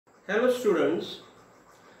Hello students,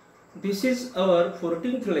 this is our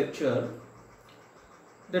 14th lecture.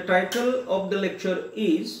 The title of the lecture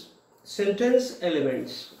is Sentence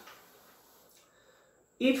Elements.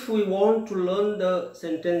 If we want to learn the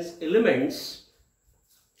sentence elements,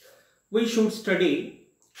 we should study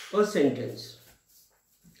a sentence.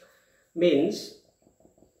 Means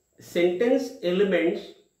sentence elements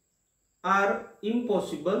are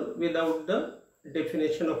impossible without the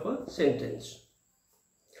definition of a sentence.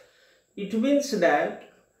 It means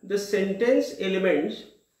that the sentence elements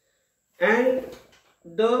and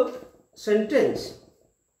the sentence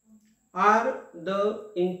are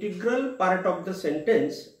the integral part of the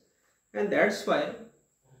sentence, and that's why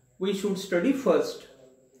we should study first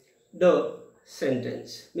the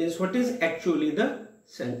sentence. Means what is actually the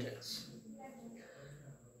sentence.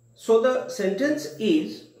 So the sentence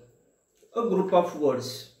is a group of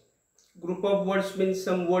words. Group of words means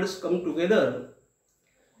some words come together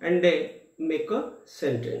and they make a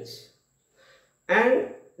sentence, and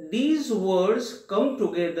these words come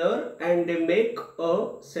together and they make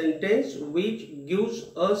a sentence which gives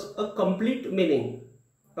us a complete meaning.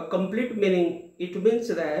 A complete meaning, it means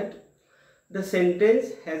that the sentence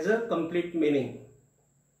has a complete meaning,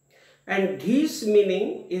 and this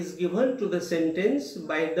meaning is given to the sentence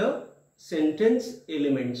by the sentence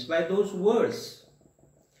elements, by those words.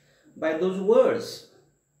 By those words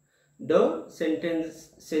the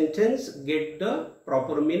sentence get the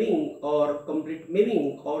proper meaning or complete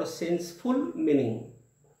meaning or senseful meaning.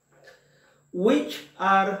 Which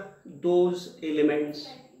are those elements?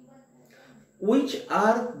 Which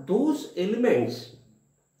are those elements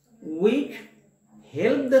which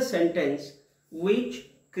help the sentence, which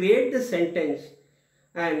create the sentence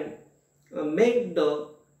and make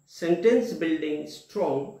the sentence building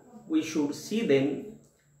strong? We should see them.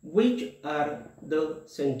 Which are the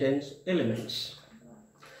sentence elements?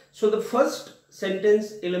 So the first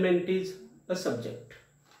sentence element is a subject.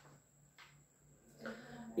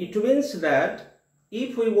 It means that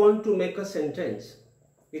if we want to make a sentence,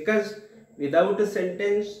 because without a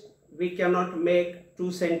sentence we cannot make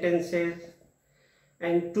two sentences,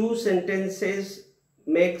 and two sentences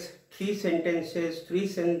makes three sentences,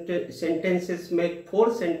 sentences make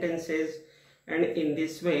four sentences, and in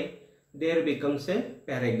this way there becomes a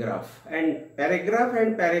paragraph, and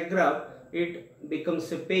paragraph it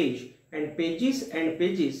becomes a page, and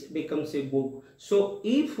pages becomes a book. So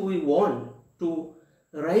if we want to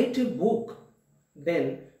write a book,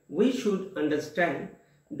 then we should understand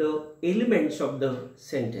the elements of the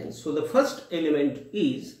sentence. So the first element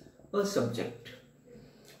is a subject.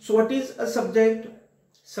 So what is a subject?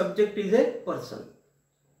 Subject is a person.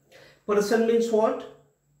 Person means what?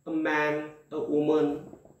 A man, a woman.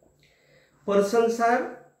 Persons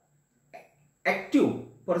are active,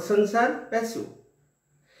 persons are passive.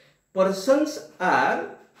 Persons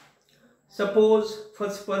are, suppose,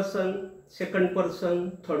 first person, second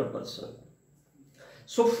person, third person.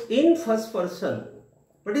 So in first person,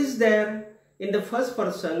 what is there? In the first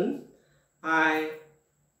person, I,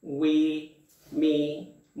 we,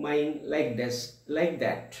 me, mine, like this, like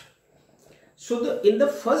that. So in the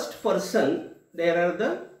first person, there are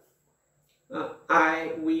the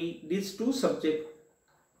I, we, these two subjects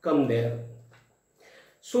come there.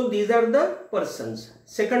 So these are the persons.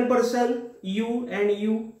 Second person, you and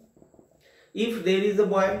you. If there is a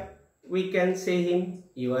boy, we can say him,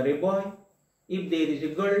 you are a boy. If there is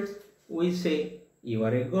a girl, we say, you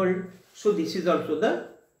are a girl. So this is also the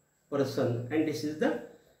person, and this is the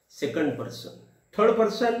second person. Third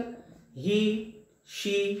person, he,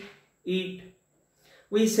 she, it.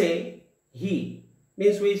 We say he,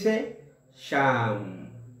 means we say Sham.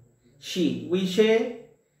 She, we say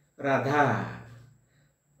Radha.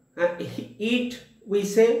 It, we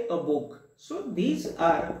say a book. So these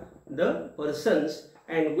are the persons,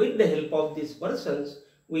 and with the help of these persons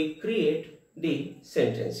we create the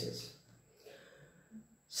sentences.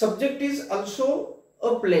 Subject is also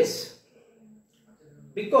a place,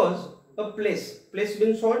 because a place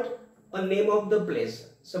means what? A name of the place.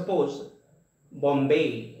 Suppose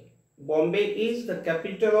Bombay. Bombay is the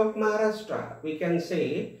capital of Maharashtra. We can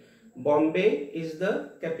say Bombay is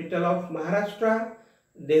the capital of Maharashtra.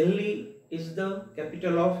 Delhi is the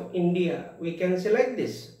capital of India. We can say like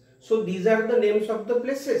this. So these are the names of the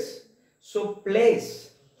places. So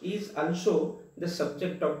place is also the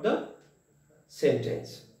subject of the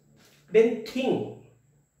sentence. Then thing.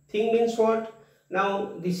 Thing means what?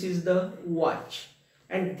 Now this is the watch,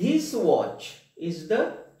 and this watch is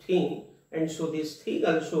the thing, and so this thing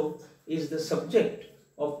also is the subject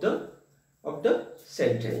of the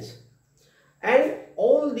sentence. And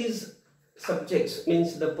all these subjects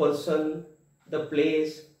means the person, the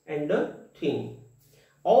place and a thing.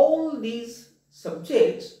 All these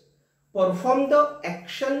subjects perform the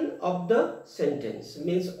action of the sentence.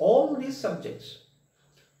 Means all these subjects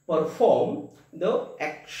perform the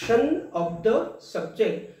action of the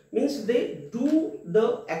subject, means they do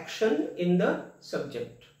the action in the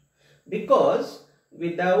subject, because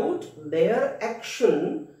without their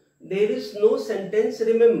action there is no sentence,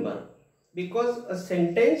 remember, because a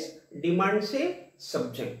sentence demands a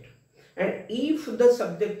subject, and if the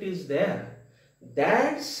subject is there,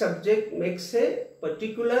 that subject makes a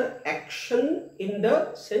particular action in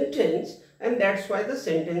the sentence, and that's why the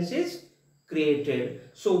sentence is created.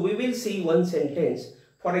 So we will see one sentence.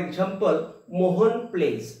 For example, Mohan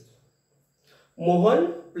plays.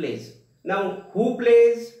 Mohan plays. Now who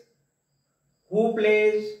plays? Who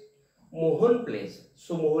plays? Mohan plays.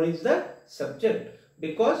 So Mohan is the subject,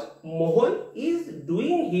 because Mohan is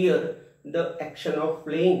doing here the action of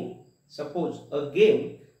playing, suppose a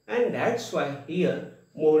game, and that's why here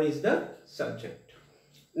Mohan is the subject.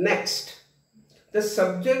 Next, the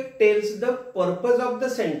subject tells the purpose of the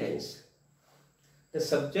sentence. The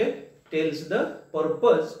subject tells the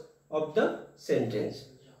purpose of the sentence,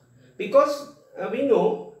 because we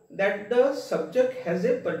know that the subject has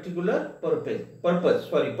a particular purpose,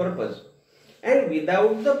 and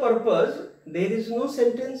without the purpose there is no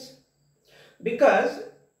sentence, because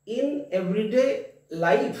in everyday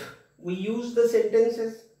life we use the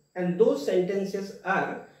sentences, and those sentences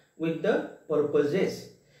are with the purposes,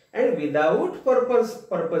 and without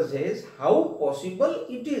purposes, how possible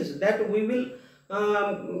it is that we will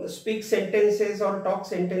speak sentences or talk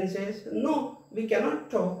sentences? No, we cannot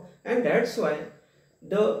talk, and that's why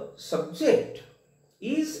the subject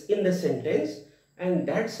is in the sentence, and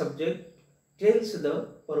that subject tells the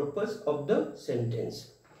purpose of the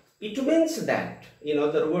sentence. It means that, in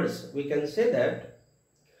other words, we can say that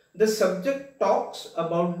the subject talks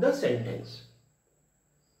about the sentence.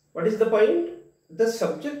 What is the point? The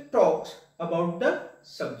subject talks about the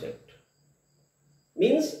subject.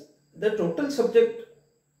 Means the total subject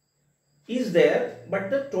is there, but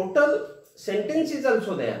the total sentence is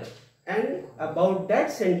also there, and about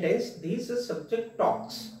that sentence this subject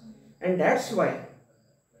talks, and that's why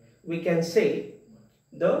we can say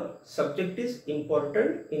the subject is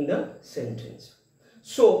important in the sentence.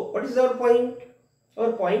 So what is our point?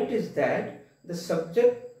 Our point is that the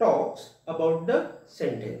subject talks about the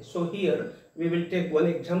sentence. So here we will take one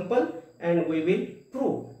example and we will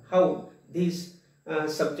prove how this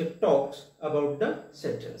subject talks about the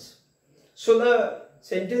sentence. So the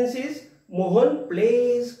sentence is Mohan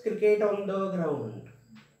plays cricket on the ground.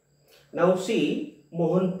 Now see,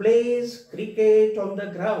 Mohan plays cricket on the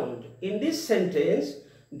ground. In this sentence,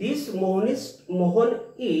 this Mohan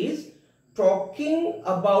is talking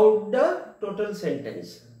about the total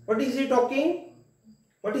sentence. What is he talking?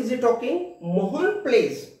 What is he talking? Mohan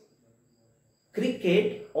plays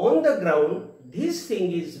cricket on the ground. This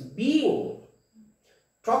thing is being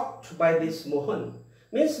talked by this Mohan.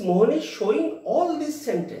 Means Mohan is showing all this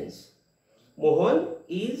sentence. Mohan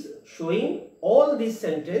is showing all this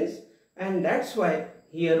sentence, and that's why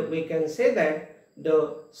here we can say that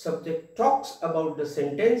the subject talks about the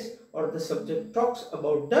sentence, or the subject talks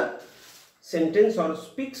about the sentence, or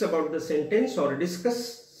speaks about the sentence, or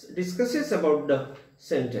discusses about the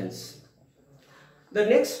sentence. The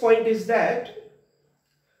next point is that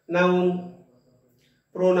noun,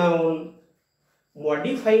 pronoun,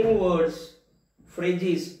 modifying words,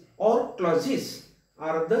 phrases or clauses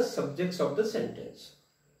are the subjects of the sentence.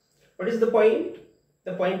 What is the point?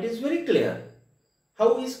 The point is very clear.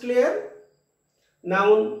 How is clear?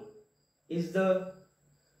 Noun is the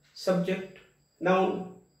subject.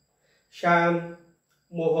 Noun: Shyam,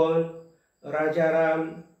 Mohan,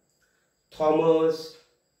 Rajaram, Thomas,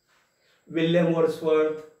 William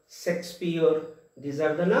Wordsworth, Shakespeare. These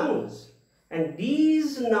are the nouns, and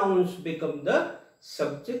these nouns become the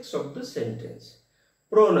subjects of the sentence.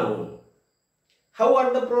 Pronoun. How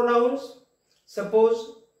are the pronouns?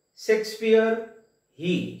 Suppose Shakespeare,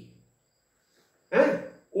 he.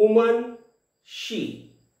 Woman,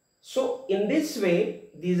 she. So in this way,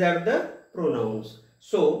 these are the pronouns.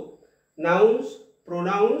 So nouns,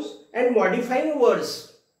 pronouns and modifying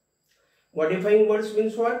words. Modifying words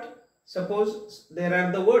means what? Suppose there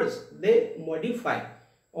are the words, they modify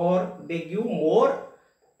or they give more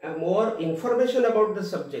information about the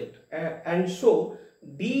subject, and so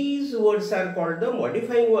these words are called the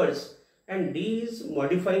modifying words, and these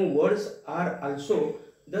modifying words are also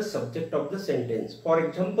the subject of the sentence. For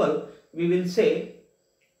example, we will say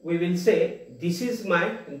this is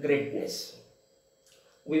my greatness.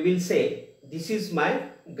 We will say this is my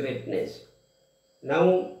greatness.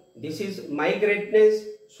 Now this is my greatness,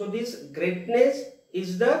 So this greatness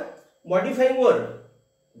is the modifying word.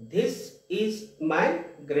 This is my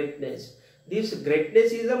greatness. This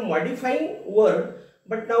greatness is a modifying word,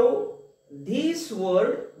 but now this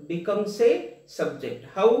word becomes a subject.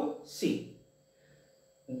 How? See,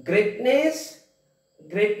 greatness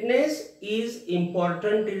is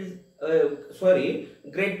important.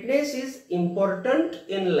 Greatness is important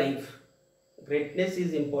in life. Greatness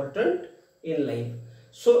is important in life.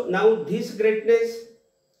 So now this greatness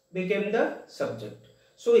became the subject.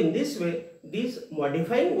 So in this way, these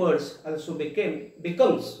modifying words also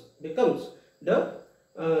becomes the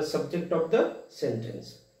subject of the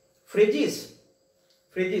sentence. Phrases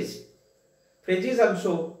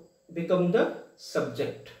also become the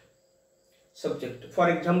subject. For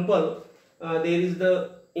example, there is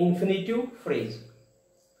the infinitive phrase.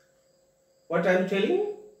 What I am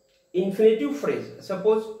telling? Infinitive phrase.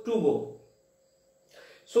 Suppose to go.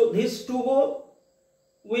 So this to go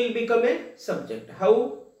will become a subject.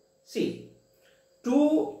 How? See,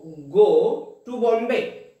 to go to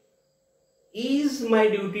Bombay is my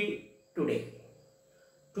duty today.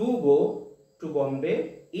 To go to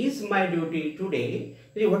Bombay is my duty today.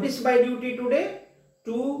 What is my duty today?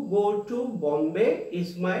 To go to Bombay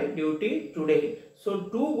is my duty today. So to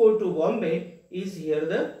go to Bombay is here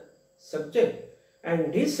the subject,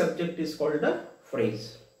 and this subject is called the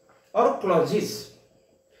phrase or clauses.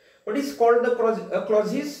 What is called the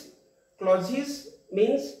clauses? Clauses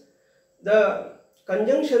means the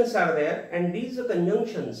conjunctions are there, and these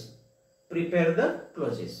conjunctions prepare the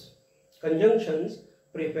clauses. Conjunctions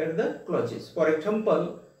prepare the clauses. For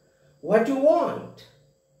example, what you want.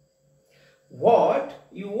 What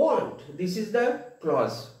you want. This is the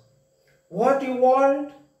clause. What you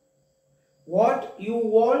want. What you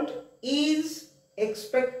want is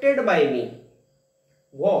expected by me.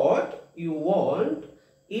 What you want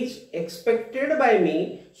is expected by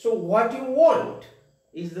me. So what you want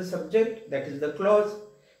is the subject, that is the clause,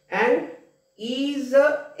 and is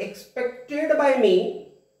expected by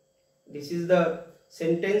me. This is the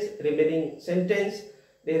sentence, remaining sentence.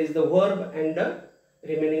 There is the verb and the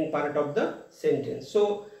remaining part of the sentence.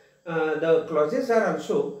 So the clauses are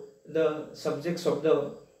also the subjects of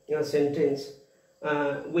the sentence.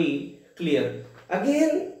 We clear.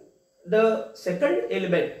 Again, the second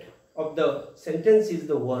element of the sentence is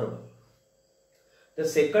the verb. The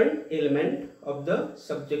second element of the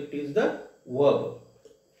subject is the verb.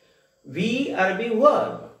 VRB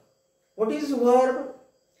verb. What is verb?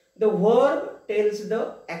 The verb tells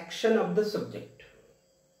the action of the subject.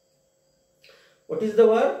 What is the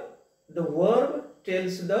verb? The verb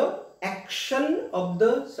tells the action of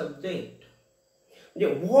the subject.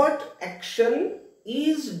 What action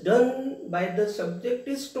is done by the subject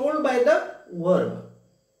is told by the verb.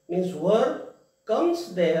 Means verb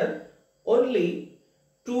comes there only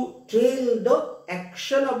to tell the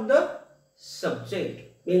action of the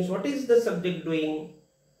subject. Means what is the subject doing?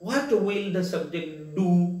 What will the subject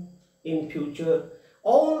do in future?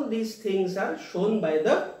 All these things are shown by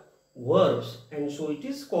the verbs, and so it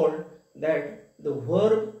is called that the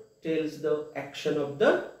verb tells the action of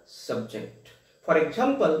the subject. For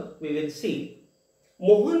example, we will see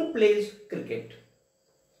Mohan plays cricket.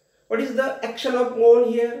 What is the action of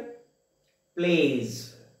Mohan here?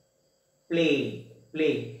 Plays. Play.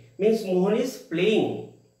 Means Mohan is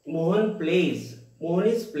playing. Mohan plays. Mohan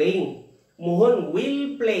is playing. Mohan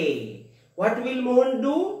will play. What will Mohan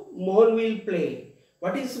do? Mohan will play.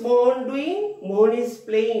 What is Mohan doing? Mohan is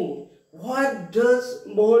playing. What does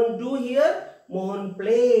Mohan do here? Mohan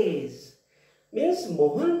plays. Means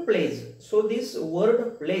Mohan plays. So this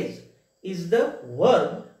word plays is the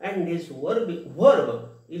verb, and this verb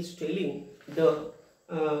is telling the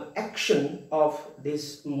action of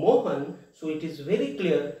this Mohan. So it is very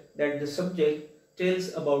clear that the subject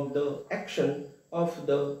tells about the action of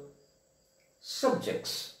the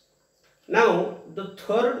subjects. Now the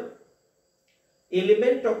third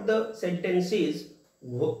element of the sentence is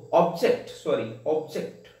object.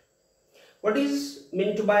 What is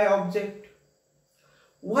meant by object?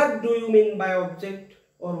 What do you mean by object,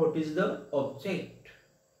 or what is the object?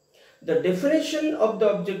 The definition of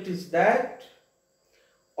the object is that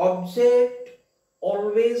object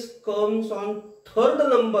always comes on third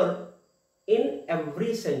number in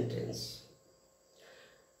every sentence.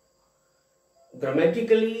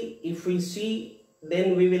 Grammatically, if we see,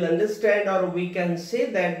 then we will understand, or we can say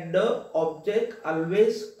that the object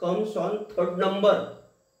always comes on third number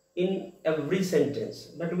in every sentence.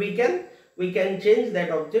 But we can change that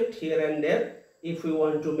object here and there. If we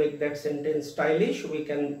want to make that sentence stylish, we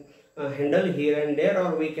can handle here and there,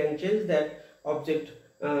 or we can change that object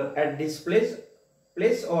at this place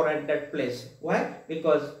or at that place. Why?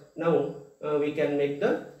 because now we can make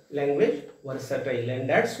the language versatile, and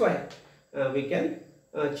that's why we can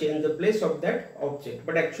change the place of that object.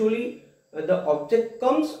 But actually the object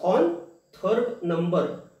comes on third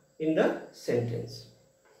number in the sentence.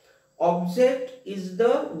 Object is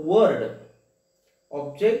the word.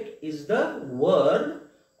 Object is the word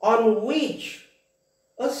on which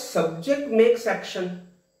a subject makes action.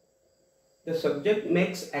 The subject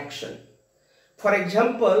makes action. For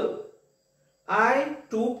example, I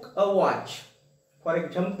took a watch. For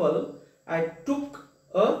example, I took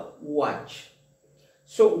a watch.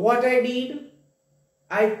 So what I did?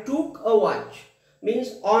 I took a watch.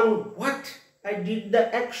 Means on what I did the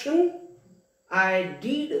action? I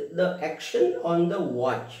did the action on the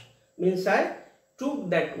watch. Means I took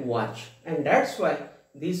that watch. And that's why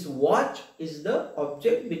this watch is the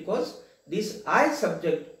object, because this I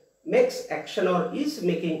subject makes action or is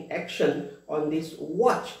making action on this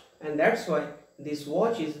watch. And that's why this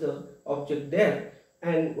watch is the object there.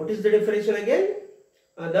 And what is the definition again?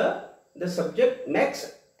 The subject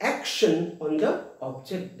makes action on the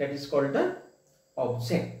object. That is called the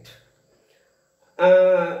object.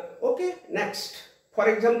 Okay, next. For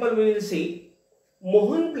example, we will see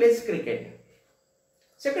Mohan plays cricket.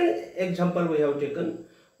 Second example we have taken,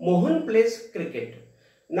 Mohan plays cricket.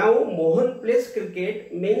 Now Mohan plays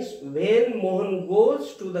cricket means when Mohan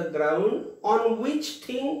goes to the ground, on which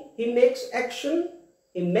thing he makes action?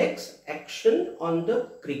 He makes action on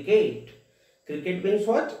the cricket. Cricket means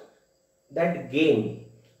what? That game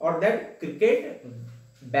or that cricket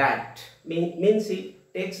bat. Means he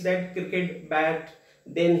takes that cricket bat,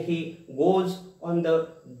 then he goes on the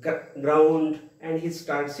ground and he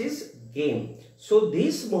starts his game. So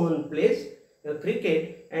this Mohan plays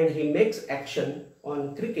cricket and he makes action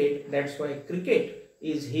on cricket. That's why cricket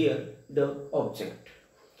is here the object.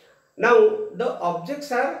 Now the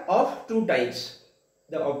objects are of two types.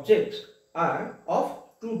 The objects are of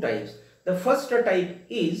two types. The first type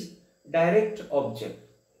is direct object.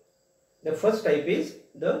 The first type is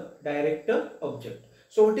the direct object.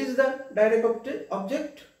 So what is the direct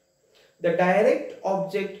object? The direct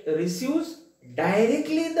object receives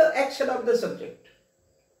directly the action of the subject.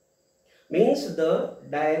 Means the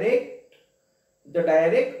direct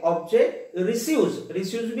object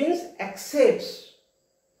receives means accepts.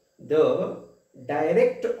 The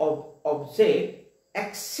direct object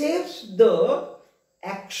accepts the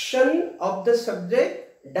action of the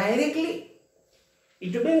subject directly.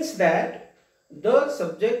 It means that the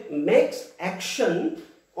subject makes action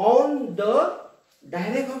on the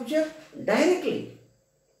direct object directly.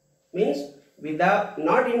 Means without,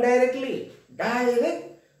 not indirectly, direct.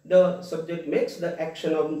 The subject makes the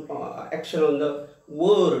action on the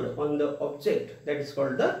word, on the object. That is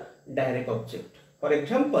called the direct object. For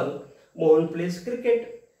example, Mohan plays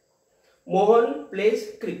cricket. Mohan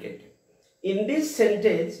plays cricket. In this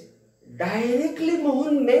sentence, directly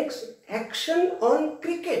Mohan makes action on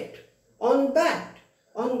cricket, on bat,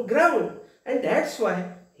 on ground, and that's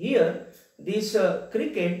why here this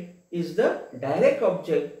cricket is the direct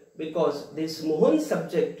object, because this Mohan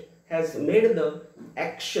subject has made the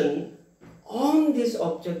action on this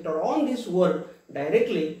object or on this word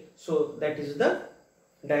directly. So that is the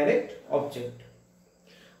direct object.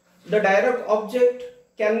 The direct object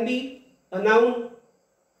can be a noun.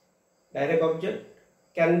 Direct object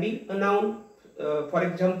can be a noun. For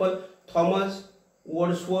example, Thomas,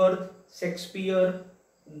 Wordsworth, Shakespeare,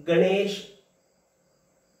 Ganesh.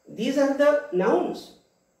 These are the nouns.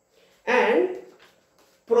 And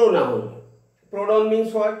pronoun. Pronoun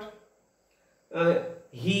means what?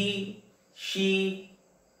 He, she,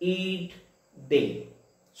 it, they.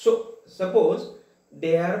 So suppose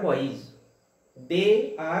they are boys.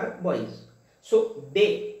 They are boys. So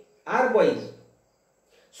they are boys.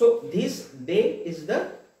 So this they is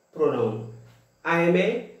the pronoun. I am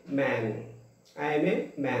a man. I am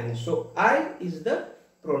a man. So I is the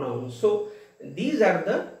pronoun. So these are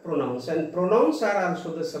the pronouns, and pronouns are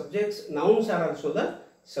also the subjects. Nouns are also the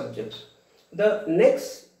subjects. The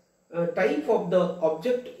next type of the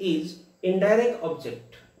object is indirect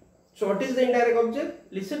object. So what is the indirect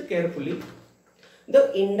object? Listen carefully.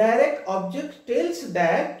 The indirect object tells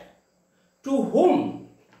that to whom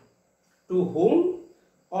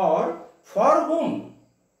or for whom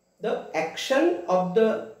the action of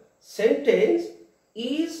the sentence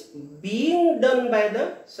is being done by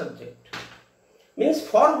the subject. Means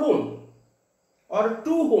for whom or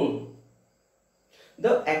to whom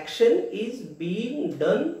the action is being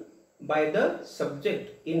done by the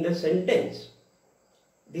subject in the sentence.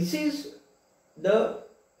 This is the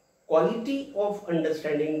quality of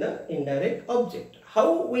understanding the indirect object.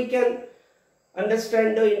 How we can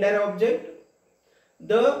understand the indirect object?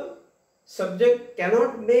 the subject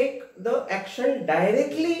cannot make the action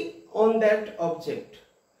directly on that object.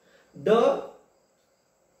 The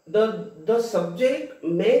subject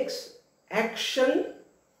makes action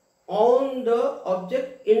on the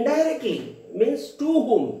object indirectly, means to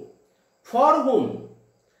whom, for whom.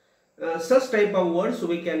 Such type of words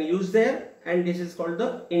we can use there, and this is called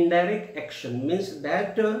the indirect action, means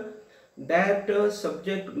that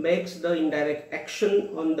subject makes the indirect action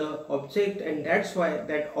on the object, and that's why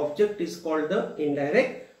that object is called the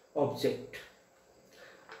indirect object.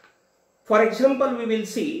 For example, we will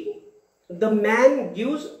see the man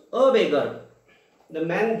gives a beggar. The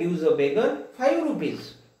man gives a beggar 5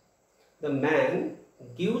 rupees. The man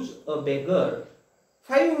gives a beggar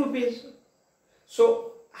 5 rupees.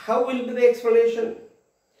 So how will be the explanation?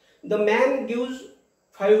 The man gives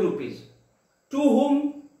 5 rupees. To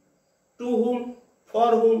whom? To whom?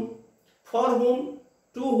 For whom? For whom?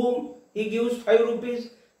 To whom he gives 5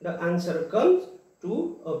 rupees? The answer comes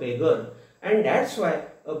to a beggar. And that's why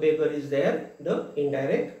a beggar is there, the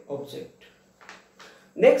indirect object.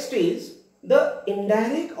 Next is, the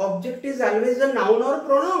indirect object is always a noun or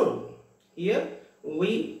pronoun. Here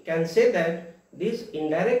we can say that this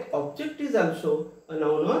indirect object is also a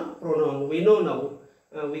noun or pronoun. We know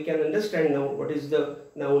now, we can understand now what is the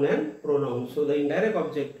noun and pronoun. So the indirect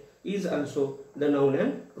object is also the noun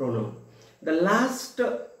and pronoun. The last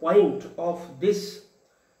point of this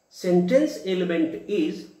sentence element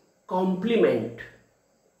is complement.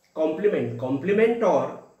 Complement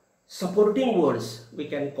or supporting words, we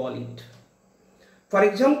can call it. For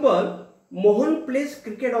example, Mohan plays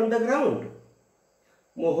cricket on the ground.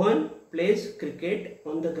 Mohan plays cricket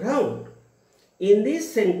on the ground. In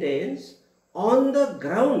this sentence, on the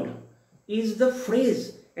ground is the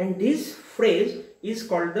phrase, and this phrase is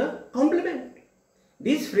called the complement.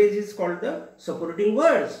 This phrase is called the supporting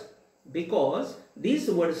words, because these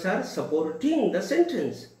words are supporting the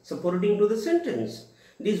sentence, supporting to the sentence.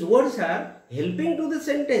 These words are helping to the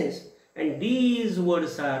sentence, and these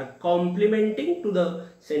words are complementing to the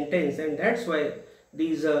sentence, and that's why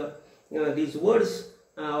these words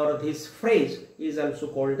or this phrase is also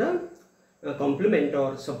called the complement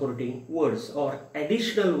or supporting words, or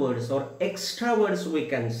additional words, or extra words we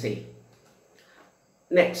can say.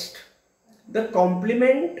 Next, the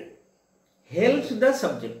complement helps the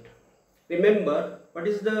subject. Remember, what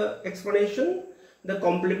is the explanation? The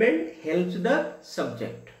complement helps the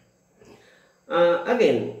subject.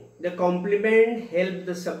 Again, the complement helps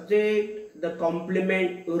the subject. The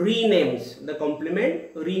complement renames. The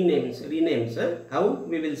complement renames. How?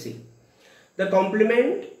 We will see. The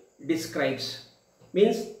complement describes,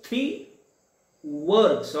 means 3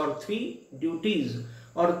 works or 3 duties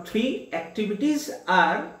or 3 activities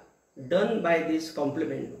are done by this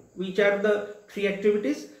complement. Which are the 3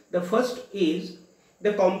 activities? The first is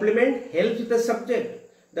the complement helps the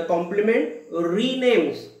subject, the complement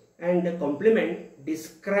renames, and the complement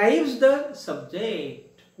describes the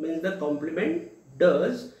subject. Means the complement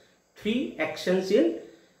does 3 actions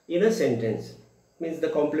in a sentence. Means the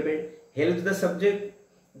complement helps the subject,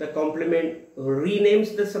 the complement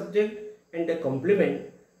renames the subject, and the complement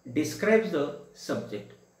describes the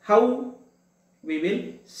subject. How? We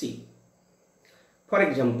will see. For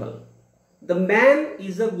example, the man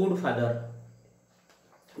is a good father.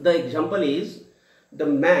 The example is, the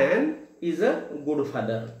man is a good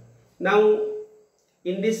father. Now,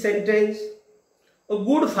 in this sentence, a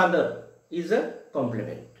good father is a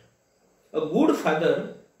complement. A good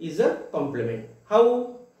father is a complement.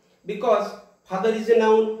 How? Because father is a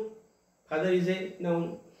noun. Father is a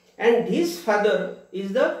noun. And his father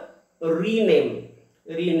is the rename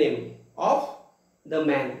of the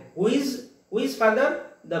man. Who is father?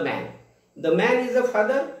 The man. The man is the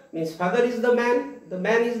father, means father is the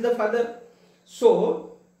man is the father.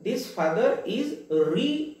 So this father is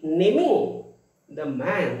renaming the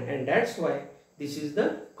man, and that's why this is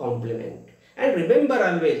the complement. And remember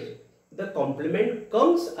always, the complement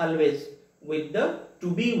comes always with the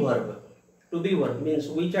to be verb. To be verb means,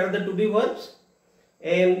 which are the to be verbs?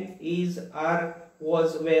 Am, is, are,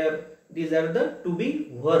 was, were. These are the to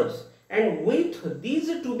be verbs. And with these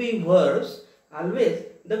to be verbs, always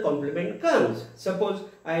the complement comes. Suppose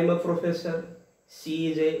I am a professor,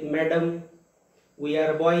 she is a madam, we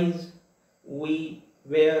are boys, we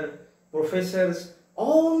were professors.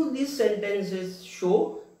 All these sentences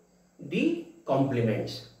show the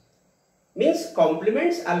complements. Means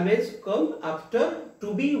complements always come after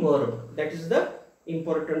to be verb. That is the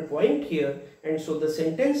important point here. And so the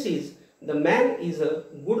sentence is, the man is a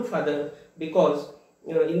good father, because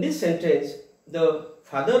in this sentence the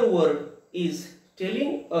father word is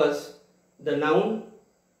telling us the noun,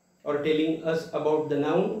 or telling us about the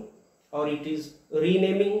noun, or it is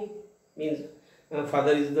renaming, means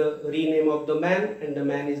father is the rename of the man and the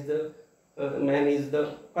man is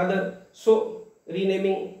the father. So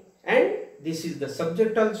renaming, and this is the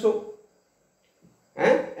subject also,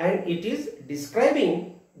 and it is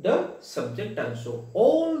describing the subject also.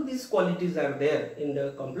 All these qualities are there in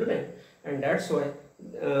the complement, and that's why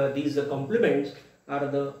these complements are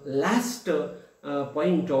the last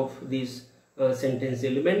point of this sentence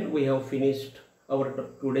element. We have finished our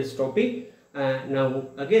today's topic. Now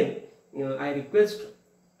again, I request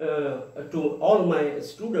to all my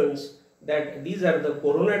students that these are the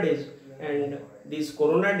Corona days, and these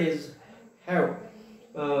Corona days have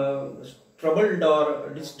troubled or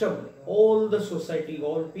disturbed all the society,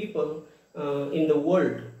 all people in the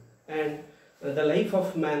world, and the life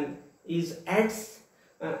of man is at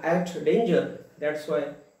danger. That's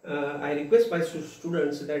why I request my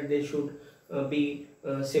students that they should be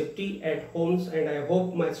safety at homes, and I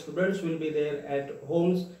hope my students will be there at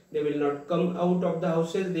homes. They will not come out of the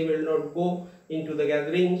houses, they will not go into the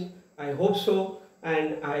gatherings. I hope so,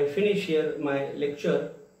 and I finish here my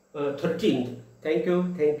lecture 13th. Thank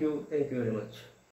you very much.